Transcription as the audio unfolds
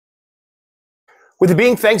With it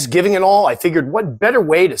being Thanksgiving and all, I figured what better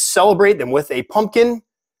way to celebrate than with a pumpkin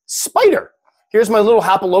spider. Here's my little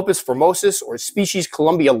Hapalopus formosus, or species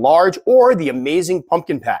Columbia large, or the amazing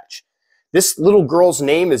pumpkin patch. This little girl's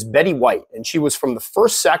name is Betty White, and she was from the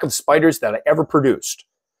first sack of spiders that I ever produced.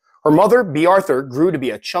 Her mother, B. Arthur, grew to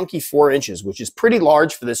be a chunky 4 inches, which is pretty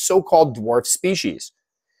large for this so-called dwarf species.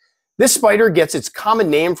 This spider gets its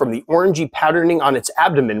common name from the orangey patterning on its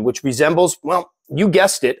abdomen, which resembles, well, you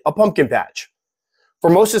guessed it, a pumpkin patch.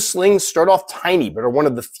 Formosus slings start off tiny, but are one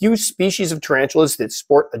of the few species of tarantulas that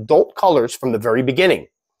sport adult colors from the very beginning.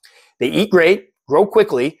 They eat great, grow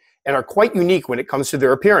quickly, and are quite unique when it comes to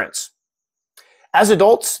their appearance. As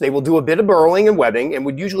adults, they will do a bit of burrowing and webbing and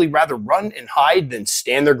would usually rather run and hide than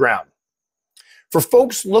stand their ground. For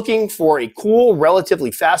folks looking for a cool, relatively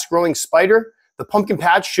fast-growing spider, the pumpkin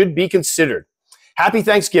patch should be considered. Happy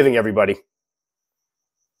Thanksgiving, everybody.